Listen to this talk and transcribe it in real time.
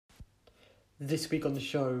This week on the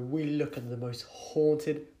show, we look at the most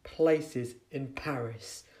haunted places in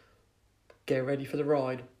Paris. Get ready for the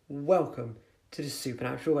ride. Welcome to the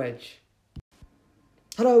Supernatural Edge.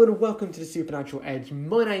 Hello and welcome to the Supernatural Edge.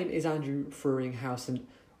 My name is Andrew Fruinghouse and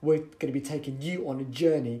we're going to be taking you on a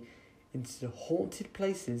journey into the haunted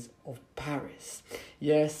places of Paris.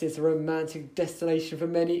 Yes, it's a romantic destination for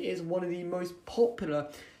many. It's one of the most popular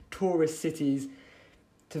tourist cities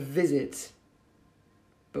to visit.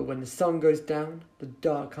 But when the sun goes down, the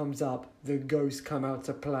dark comes up, the ghosts come out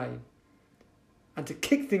to play. And to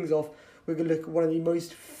kick things off, we're going to look at one of the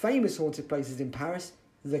most famous haunted places in Paris,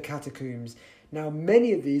 the Catacombs. Now,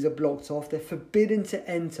 many of these are blocked off. They're forbidden to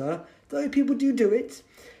enter, though people do it.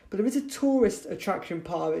 But there is a tourist attraction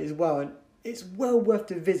part of it as well, and it's well worth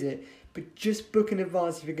the visit, but just book in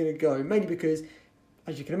advance if you're going to go, mainly because,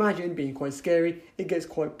 as you can imagine, being quite scary, it gets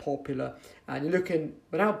quite popular. And you're looking,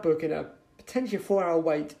 without booking, at potentially a 4-hour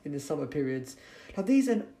wait in the summer periods. Now, these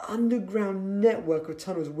are an underground network of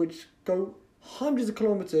tunnels which go hundreds of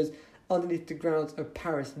kilometres underneath the grounds of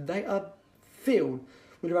Paris. They are filled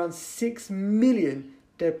with around 6 million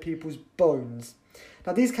dead people's bones.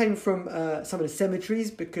 Now, these came from some of the cemeteries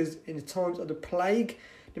because in the times of the plague,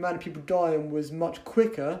 the amount of people dying was much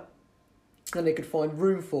quicker than they could find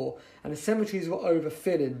room for, and the cemeteries were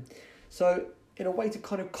overfilling. So, in a way to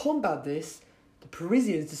kind of combat this, the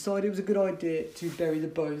Parisians decided it was a good idea to bury the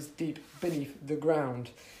bones deep beneath the ground.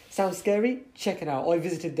 Sounds scary? Check it out. I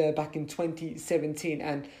visited there back in 2017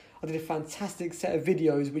 and I did a fantastic set of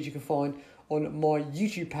videos which you can find on my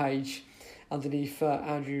YouTube page underneath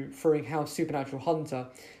Andrew Fruinghouse Supernatural Hunter.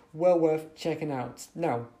 Well worth checking out.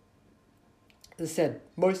 Now, as I said,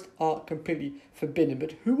 most are completely forbidden,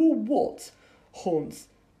 but who or what haunts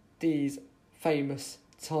these famous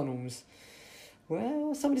tunnels?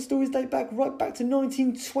 Well, some of the stories date right back to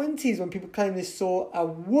 1920s when people claim they saw a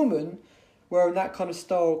woman wearing that kind of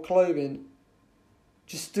style of clothing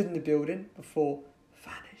just stood in the building before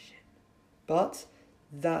vanishing. But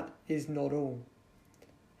that is not all.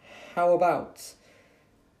 How about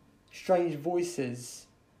strange voices,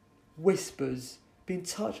 whispers, being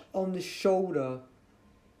touched on the shoulder?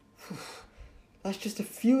 That's just a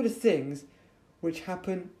few of the things which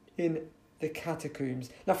happen in the Catacombs.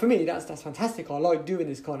 Now, for me, that's fantastic. I like doing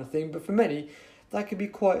this kind of thing, but for many, that could be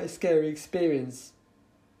quite a scary experience.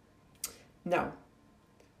 Now,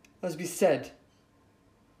 as we said,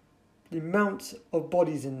 the amount of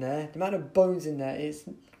bodies in there, the amount of bones in there,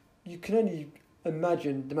 you can only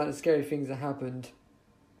imagine the amount of scary things that happened.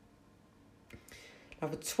 Now,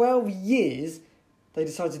 for 12 years, they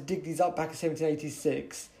decided to dig these up back in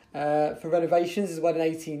 1786 for renovations as well in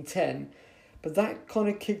 1810. But that kind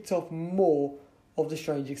of kicked off more of the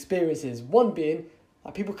strange experiences. One being,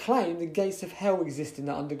 people claim the gates of hell exist in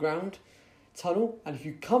that underground tunnel. And if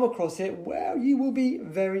you come across it, well, you will be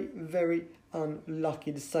very, very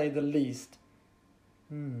unlucky to say the least.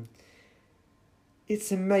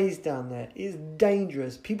 It's a maze down there. It's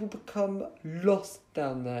dangerous. People become lost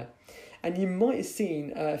down there. And you might have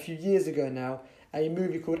seen a few years ago now a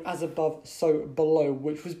movie called As Above, So Below,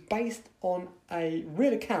 which was based on a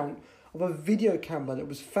real account of a video camera that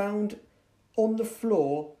was found on the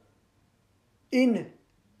floor in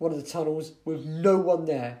one of the tunnels with no one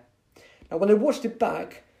there. Now, when they watched it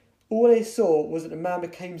back, all they saw was that the man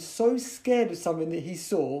became so scared of something that he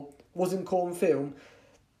saw, wasn't caught on film,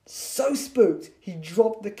 so spooked, he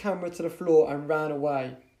dropped the camera to the floor and ran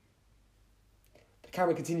away. The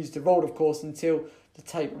camera continues to roll, of course, until the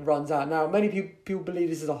tape runs out. Now, many people believe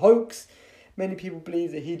this is a hoax. Many people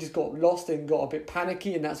believe that he just got lost and got a bit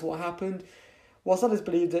panicky and that's what happened, whilst others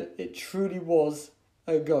believe that it truly was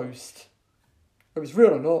a ghost. Whether it's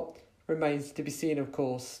real or not remains to be seen, of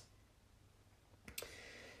course.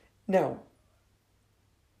 Now,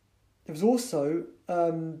 there was also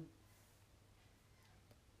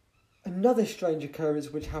another strange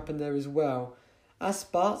occurrence which happened there as well.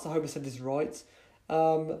 Aspart, I hope I said this right,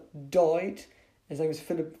 died. His name was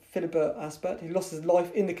Philibert Aspart. He lost his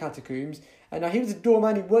life in the catacombs. And now he was a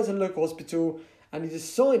doorman, he worked at a local hospital, and he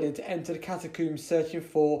decided to enter the catacombs searching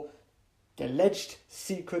for the alleged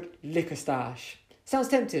secret liquor stash. Sounds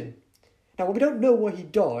tempting. Now, while we don't know why he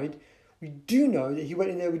died, we do know that he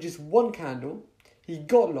went in there with just one candle, he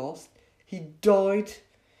got lost, he died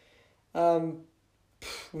within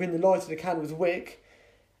the light of the candle's wick,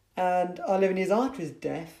 and 11 years after his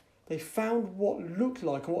death, they found what looked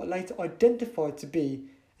like and what later identified to be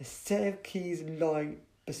a set of keys lying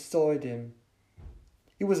beside him.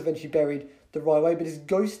 He was eventually buried the right way, but his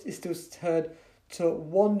ghost is still heard to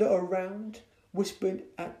wander around, whispering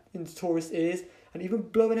into tourist ears, and even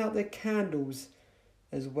blowing out their candles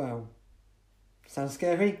as well. Sounds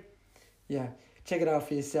scary? Yeah, check it out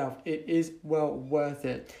for yourself. It is well worth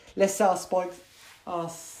it. Let's set our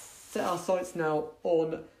sights now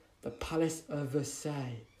on the Palace of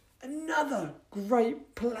Versailles. Another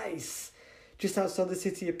great place just outside the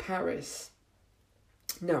city of Paris.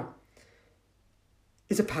 Now,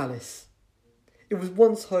 it's a palace. It was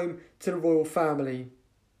once home to the royal family.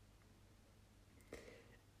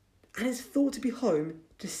 And it's thought to be home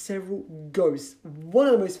to several ghosts. One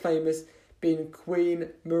of the most famous being Queen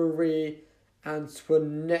Marie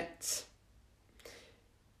Antoinette.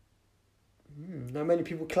 Now, many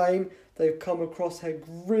people claim they've come across her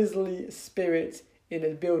grisly spirit in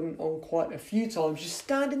a building on quite a few times, just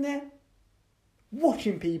standing there,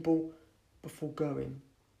 watching people before going.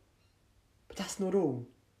 But that's not all.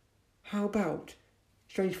 How about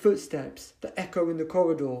strange footsteps that echo in the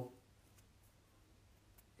corridor?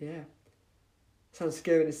 Yeah. Sounds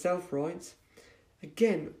scary in itself, right?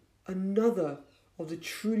 Again, another of the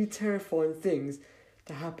truly terrifying things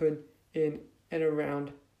that happen in and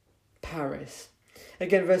around Paris.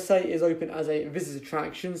 Again, Versailles is open as a visitor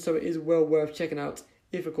attraction, so it is well worth checking out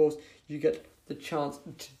if, of course, you get the chance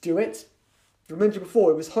to do it. I mentioned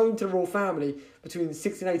before, it was home to the royal family between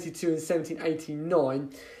 1682 and 1789,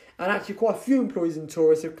 and actually quite a few employees and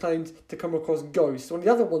tourists have claimed to come across ghosts. One of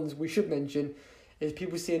the other ones we should mention is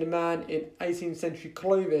people seeing a man in 18th century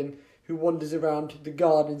clothing who wanders around the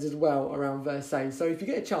gardens as well around Versailles. So if you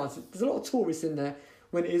get a chance, there's a lot of tourists in there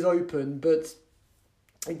when it is open, but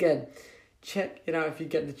again, check it out if you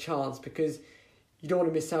get the chance, because you don't want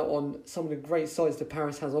to miss out on some of the great sights that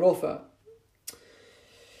Paris has on offer.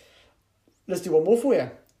 Let's do one more for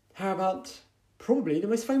you. How about probably the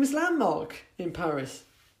most famous landmark in Paris?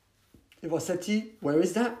 If I said to you, where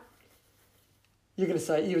is that? You're going to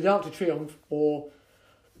say either the Arc de Triomphe or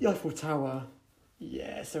the Eiffel Tower.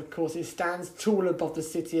 Yes, of course, it stands tall above the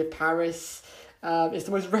city of Paris. It's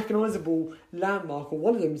the most recognisable landmark, or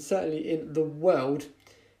one of them certainly in the world.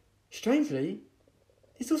 Strangely,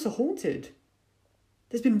 it's also haunted.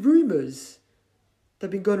 There's been rumours that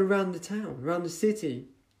have been going around the town, around the city,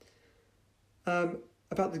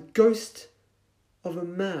 about the ghost of a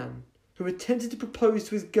man who attempted to propose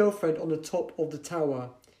to his girlfriend on the top of the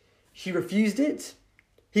tower. She refused it,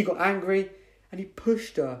 he got angry, and he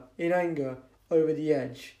pushed her in anger over the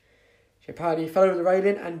edge. She apparently fell over the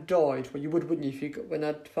railing and died. Well, you would, wouldn't you, if you went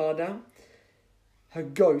that far down? Her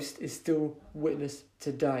ghost is still witnessed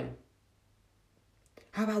today.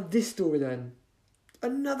 How about this story then?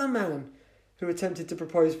 Another man who attempted to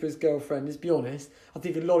propose for his girlfriend. Let's be honest, I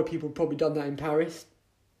think a lot of people have probably done that in Paris,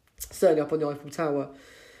 certainly up on the Eiffel Tower.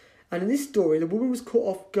 And in this story, the woman was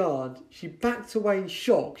caught off guard. She backed away in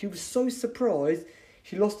shock. She was so surprised,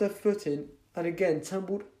 she lost her footing and again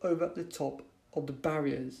tumbled over the top of the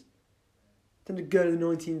barriers. Then the girl in the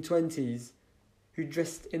 1920s, who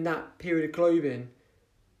dressed in that period of clothing,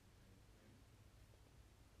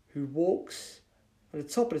 who walks at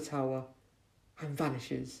the top of the tower and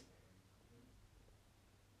vanishes.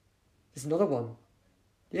 There's another one.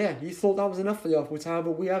 Yeah, you thought that was enough for the Eiffel Tower,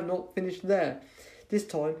 but we have not finished there. This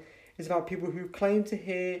time, it's about people who claim to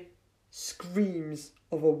hear screams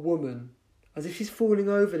of a woman, as if she's falling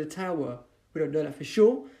over the tower. We don't know that for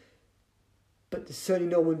sure, but there's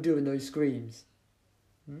certainly no one doing those screams.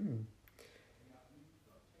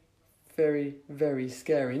 Very, very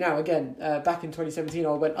scary. Now, again, back in 2017,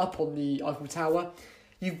 I went up on the Eiffel Tower.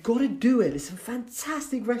 You've got to do it. There's some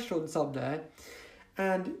fantastic restaurants up there.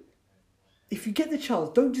 And if you get the chance,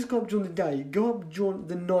 don't just go up during the day. Go up during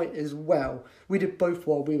the night as well. We did both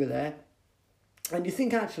while we were there. And you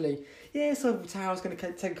think, actually, yeah, Eiffel Tower is going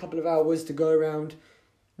to take a couple of hours to go around.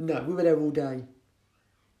 No, we were there all day.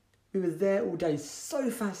 We were there all day.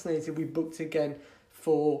 So fascinated. We booked again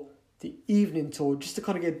for the evening tour, just to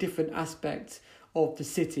kind of get a different aspect of the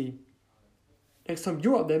city. Next time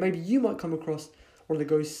you're up there, maybe you might come across one of the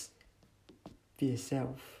ghosts for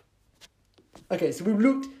yourself. Okay, so we've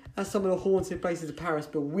looked at some of the haunted places of Paris,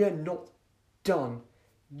 but we're not done.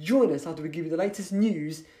 Join us after we give you the latest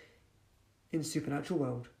news in the supernatural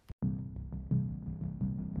world.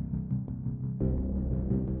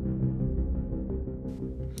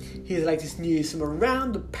 Here's the latest news from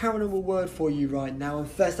around the paranormal world for you right now. And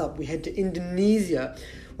first up, we head to Indonesia,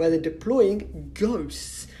 where they're deploying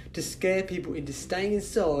ghosts to scare people into staying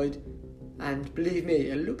inside. And believe me,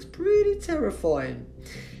 it looks pretty terrifying.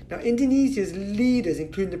 Now, Indonesia's leaders,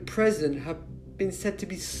 including the president, have been said to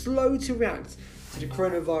be slow to react to the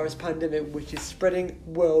coronavirus pandemic, which is spreading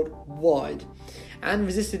worldwide, and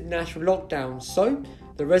resisted national lockdowns. So,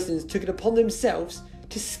 the residents took it upon themselves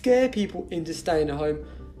to scare people into staying at home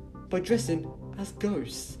by dressing as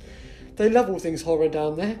ghosts. They love all things horror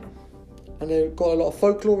down there. And they've got a lot of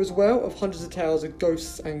folklore as well of hundreds of tales of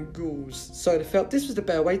ghosts and ghouls. So they felt this was the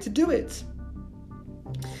better way to do it.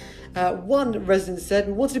 One resident said,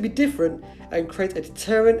 "We wanted to be different and create a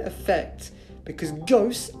deterrent effect because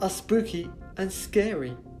ghosts are spooky and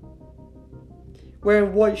scary.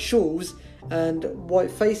 Wearing white shawls and white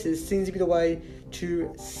faces seems to be the way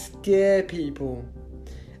to scare people."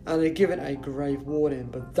 And they're given a grave warning,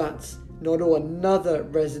 but that's not all. Another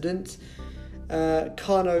resident,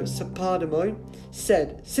 Kano Sapadamo,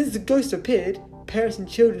 said, "Since the ghost appeared, parents and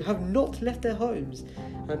children have not left their homes,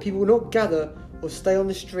 and people will not gather or stay on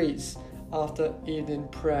the streets after evening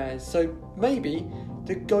prayers." So maybe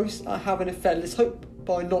the ghosts are having an effect. Let's hope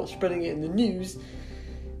by not spreading it in the news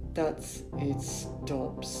that it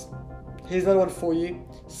stops. Here's another one for you.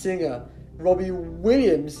 Singer Robbie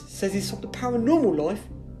Williams says he swapped the paranormal life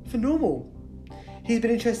for normal. He's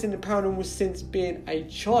been interested in the paranormal since being a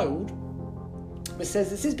child, but says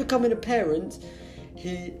that since becoming a parent,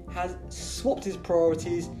 he has swapped his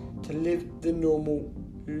priorities to live the normal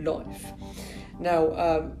life.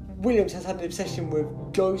 Now, Williams has had an obsession with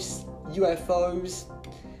ghosts, UFOs,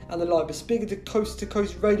 and the like, but speaking to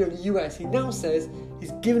Coast Radio in the US, he now says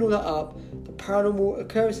he's given all that up. The paranormal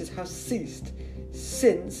occurrences have ceased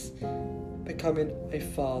since becoming a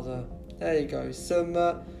father. There you go. Some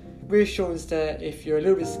reassurance there if you're a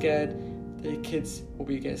little bit scared that your kids will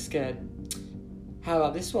be getting scared. How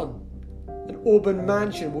about this one? An Auburn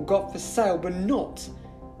mansion will go up for sale, but not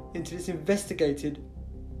until it's investigated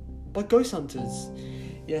by ghost hunters.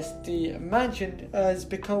 Yes, the mansion has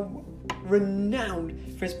become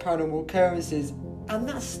renowned for its paranormal occurrences, and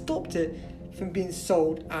that stopped it from being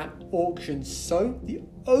sold at auction. So the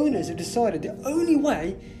owners have decided the only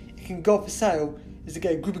way it can go up for sale is to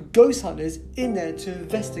get a group of ghost hunters in there to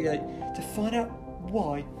investigate, to find out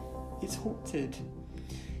why it's haunted.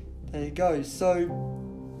 There you go. So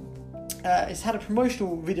it's had a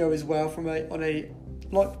promotional video as well on a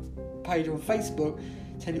like page on Facebook,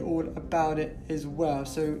 tell you all about it as well.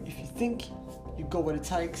 So if you think you've got what it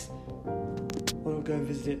takes, why not go and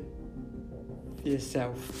visit it for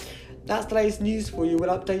yourself? That's the latest news for you.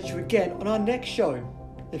 We'll update you again on our next show.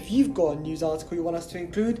 If you've got a news article you want us to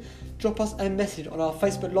include, drop us a message on our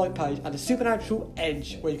Facebook like page at The Supernatural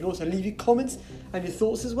Edge, where you can also leave your comments and your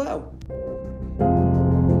thoughts as well.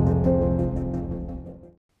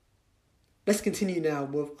 Let's continue now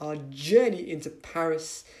with our journey into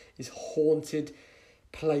Paris' haunted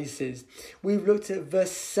places. We've looked at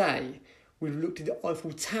Versailles, we've looked at the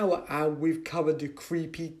Eiffel Tower, and we've covered the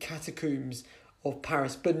creepy catacombs of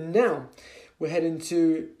Paris. But now we're heading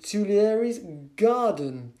to Tuileries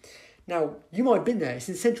Garden. Now, you might have been there. It's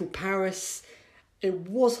in central Paris. It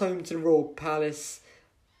was home to the Royal Palace,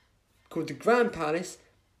 called the Grand Palace,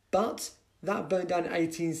 but that burnt down in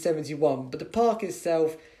 1871. But the park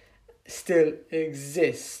itself still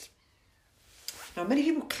exists. Now, many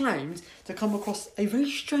people claimed to come across a very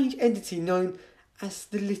strange entity known as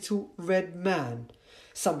the Little Red Man.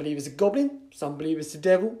 Some believe it's a goblin, some believe it's the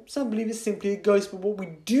devil, some believe it's simply a ghost. But what we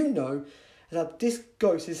do know is that this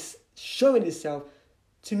ghost is showing itself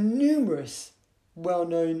to numerous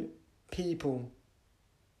well-known people.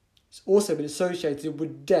 It's also been associated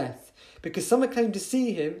with death, because some have claimed to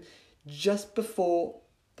see him just before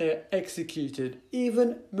they're executed.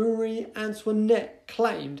 Even Marie Antoinette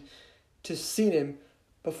claimed to have seen him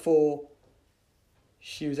before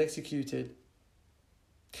she was executed.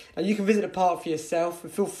 Now, you can visit the park for yourself,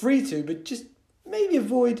 and feel free to, but just maybe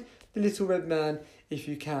avoid the Little Red Man if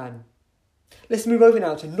you can. Let's move over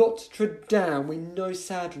now to Notre Dame. We know,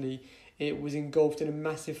 sadly, it was engulfed in a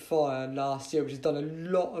massive fire last year, which has done a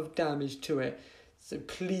lot of damage to it. So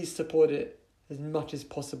please support it as much as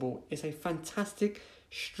possible. It's a fantastic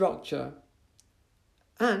structure,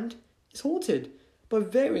 and it's haunted by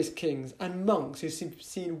various kings and monks who seem to be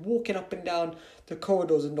seen walking up and down the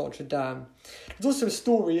corridors of Notre Dame. There's also a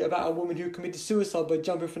story about a woman who committed suicide by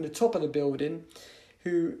jumping from the top of the building,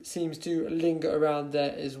 who seems to linger around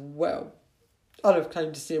there as well. Others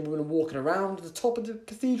claim to see a woman walking around the top of the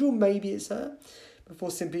cathedral, maybe it's her, before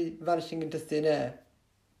simply vanishing into thin air.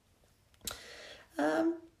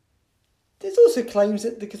 There's also claims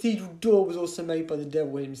that the cathedral door was also made by the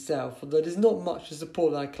devil himself, although there's not much to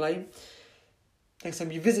support that claim. Next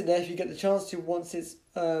time you visit there, if you get the chance to, once it's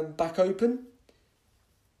back open,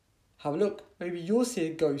 have a look. Maybe you'll see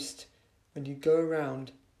a ghost when you go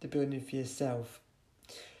around the building for yourself.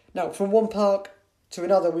 Now, from one park to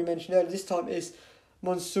another, we mentioned earlier, this time is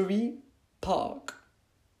Montsouris Park.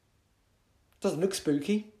 Doesn't look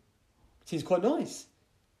spooky. Seems quite nice.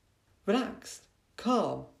 Relaxed,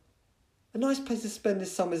 calm. A nice place to spend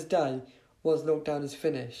this summer's day once lockdown is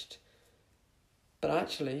finished. But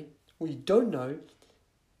actually, What you don't know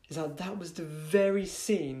is that was the very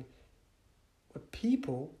scene where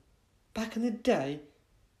people, back in the day,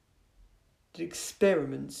 did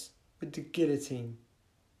experiments with the guillotine.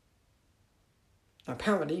 Now,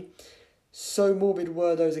 apparently, so morbid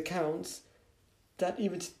were those accounts that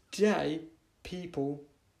even today, people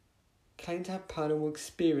claim to have paranormal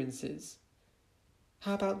experiences.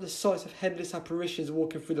 How about the sights of headless apparitions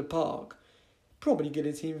walking through the park? Probably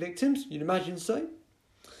guillotine victims, you'd imagine so.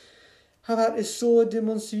 How about Essor de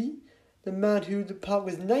Monsuy, the man who the park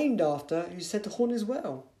was named after, who's said to haunt as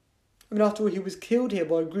well? I mean, after all, he was killed here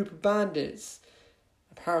by a group of bandits,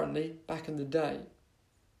 apparently, back in the day.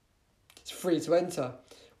 It's free to enter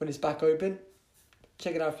when it's back open.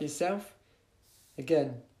 Check it out for yourself.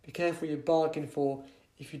 Again, be careful what you bargain for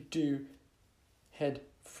if you do head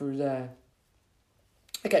through there.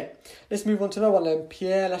 Okay, let's move on to another one then.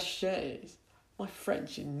 Père Lachaise. My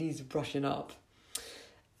French, it needs brushing up.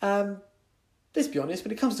 Let's be honest,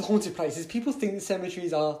 when it comes to haunted places, people think that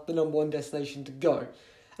cemeteries are the number one destination to go.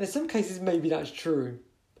 And in some cases, maybe that's true.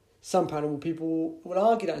 Some paranormal people will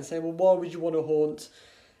argue that and say, well, why would you want to haunt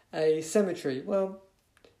a cemetery? Well,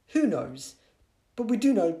 who knows? But we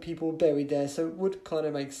do know people buried there, so it would kind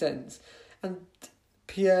of make sense. And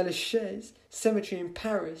Père Lachaise Cemetery in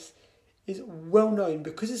Paris is well known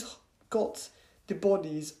because it's got the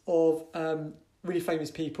bodies of really famous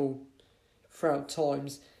people throughout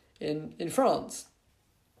times in France.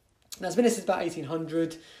 Now, it's been there since about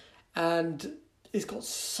 1800, and it's got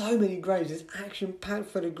so many graves. It's actually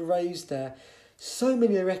packed full of graves there. So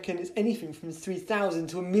many, I reckon, it's anything from 3,000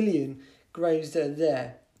 to 1,000,000 graves that are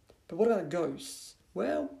there. But what about ghosts?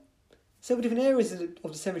 Well, several different areas of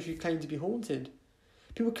the cemetery claim to be haunted.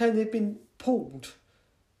 People claim they've been pulled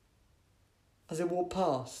as they walk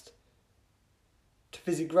past to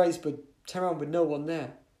visit graves, but turn around with no one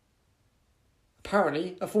there.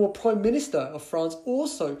 Apparently, a former Prime Minister of France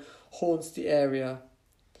also haunts the area.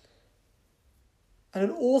 And an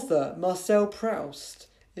author, Marcel Proust,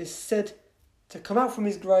 is said to come out from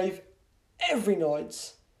his grave every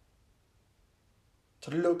night to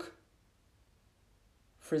look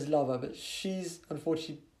for his lover, but she's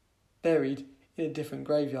unfortunately buried in a different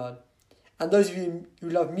graveyard. And those of you who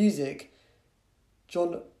love music,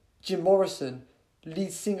 Jim Morrison,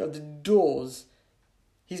 lead singer of The Doors,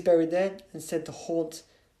 he's buried there and said to haunt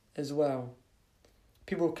as well.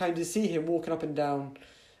 People claim to see him walking up and down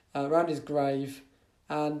around his grave,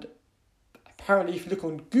 and apparently if you look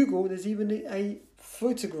on Google, there's even a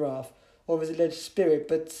photograph of his alleged spirit,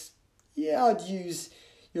 but yeah, I'd use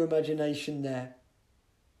your imagination there.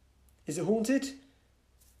 Is it haunted?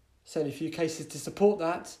 Certainly a few cases to support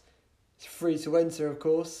that. It's free to enter, of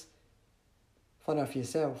course. Find out for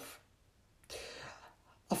yourself.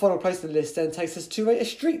 Our final place on the list then takes us to a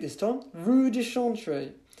street this time, Rue de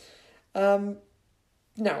Chantrey.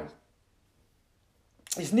 Now,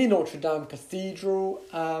 it's near Notre Dame Cathedral.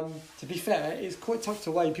 To be fair, it's quite tucked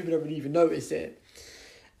away. People don't really even notice it.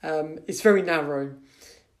 It's very narrow.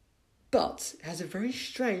 But it has a very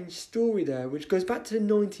strange story there, which goes back to the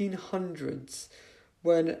 1900s,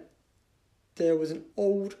 when there was an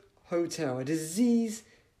old hotel, a disease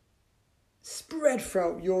spread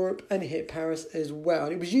throughout Europe and hit Paris as well.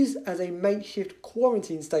 And it was used as a makeshift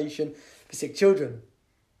quarantine station for sick children.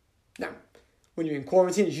 Now, when you're in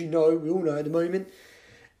quarantine, as you know, we all know at the moment,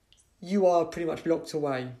 you are pretty much locked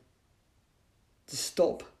away to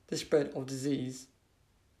stop the spread of disease.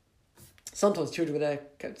 Sometimes children were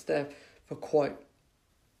kept there for quite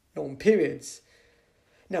long periods.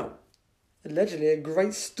 Now, allegedly, a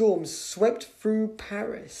great storm swept through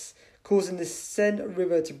Paris, causing the Seine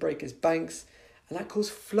River to break its banks, and that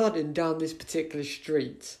caused flooding down this particular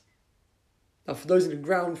street. Now, for those in the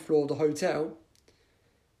ground floor of the hotel,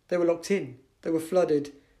 they were locked in. They were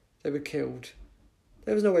flooded. They were killed.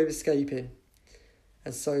 There was no way of escaping.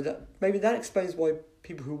 And so maybe that explains why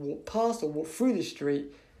people who walk past or walk through the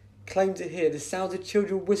street claim to hear the sounds of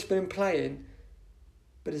children whispering and playing,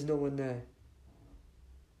 but there's no one there.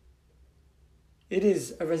 It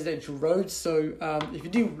is a residential road, so if you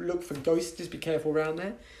do look for ghosts, just be careful around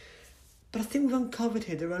there. But I think we've uncovered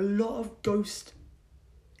here there are a lot of ghosts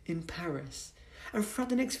in Paris. And throughout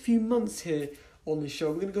the next few months here on the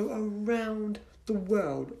show, we're going to go around the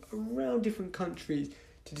world, around different countries,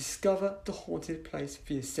 to discover the haunted place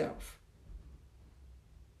for yourself.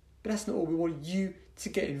 But that's not all. We want you to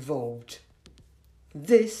get involved.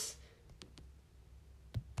 This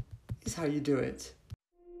is how you do it.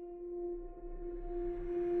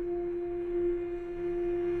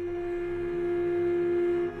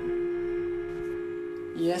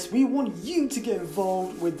 Yes, we want you to get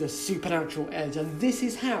involved with the Supernatural Edge, and this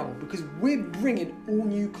is how, because we're bringing all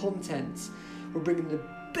new content. We're bringing the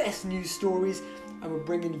best news stories, and we're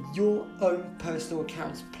bringing your own personal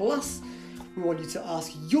accounts. Plus, we want you to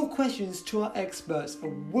ask your questions to our experts,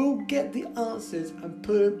 and we'll get the answers and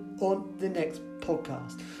put them on the next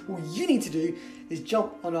podcast. All you need to do is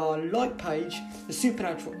jump on our like page, the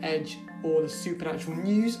Supernatural Edge, or the Supernatural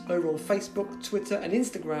News over on Facebook, Twitter, and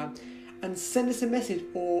Instagram, and send us a message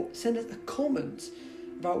or send us a comment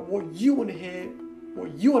about what you want to hear,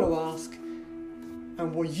 what you want to ask,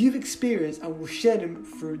 and what you've experienced, and we'll share them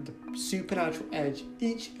through the Supernatural Edge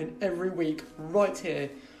each and every week right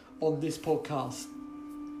here on this podcast.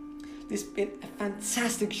 This has been a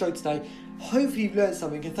fantastic show today. Hopefully you've learned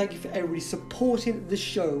something, and thank you for everybody supporting the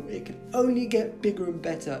show. It can only get bigger and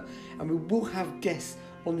better, and we will have guests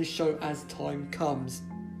on the show as time comes.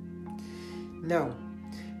 Now,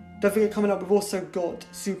 don't forget, coming up, we've also got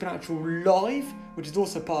Supernatural Live, which is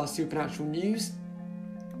also part of Supernatural News,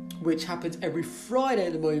 which happens every Friday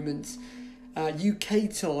at the moment, UK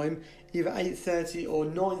time, either 8:30 or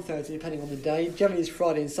 9:30, depending on the day. Generally, it's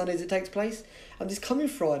Friday and Sundays it takes place. And this coming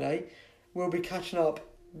Friday, we'll be catching up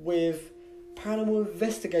with paranormal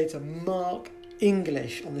investigator Mark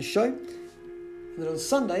English on the show. And then on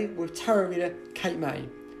Sunday, with tarot reader Kate May.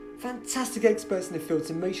 Fantastic experts in the field,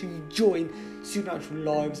 so make sure you join Supernatural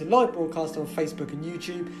Live. It's a live broadcast on Facebook and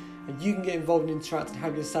YouTube, and you can get involved and interact and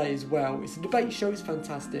have your say as well. It's a debate show, it's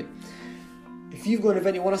fantastic. If you've got an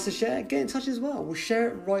event you want us to share, get in touch as well. We'll share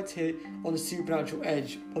it right here on the Supernatural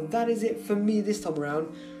Edge. But that is it for me this time around.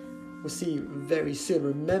 We'll see you very soon.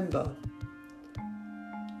 Remember,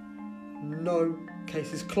 no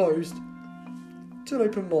case is closed to an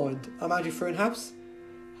open mind. I'm Andrew Fruenhouse.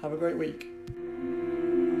 Have a great week.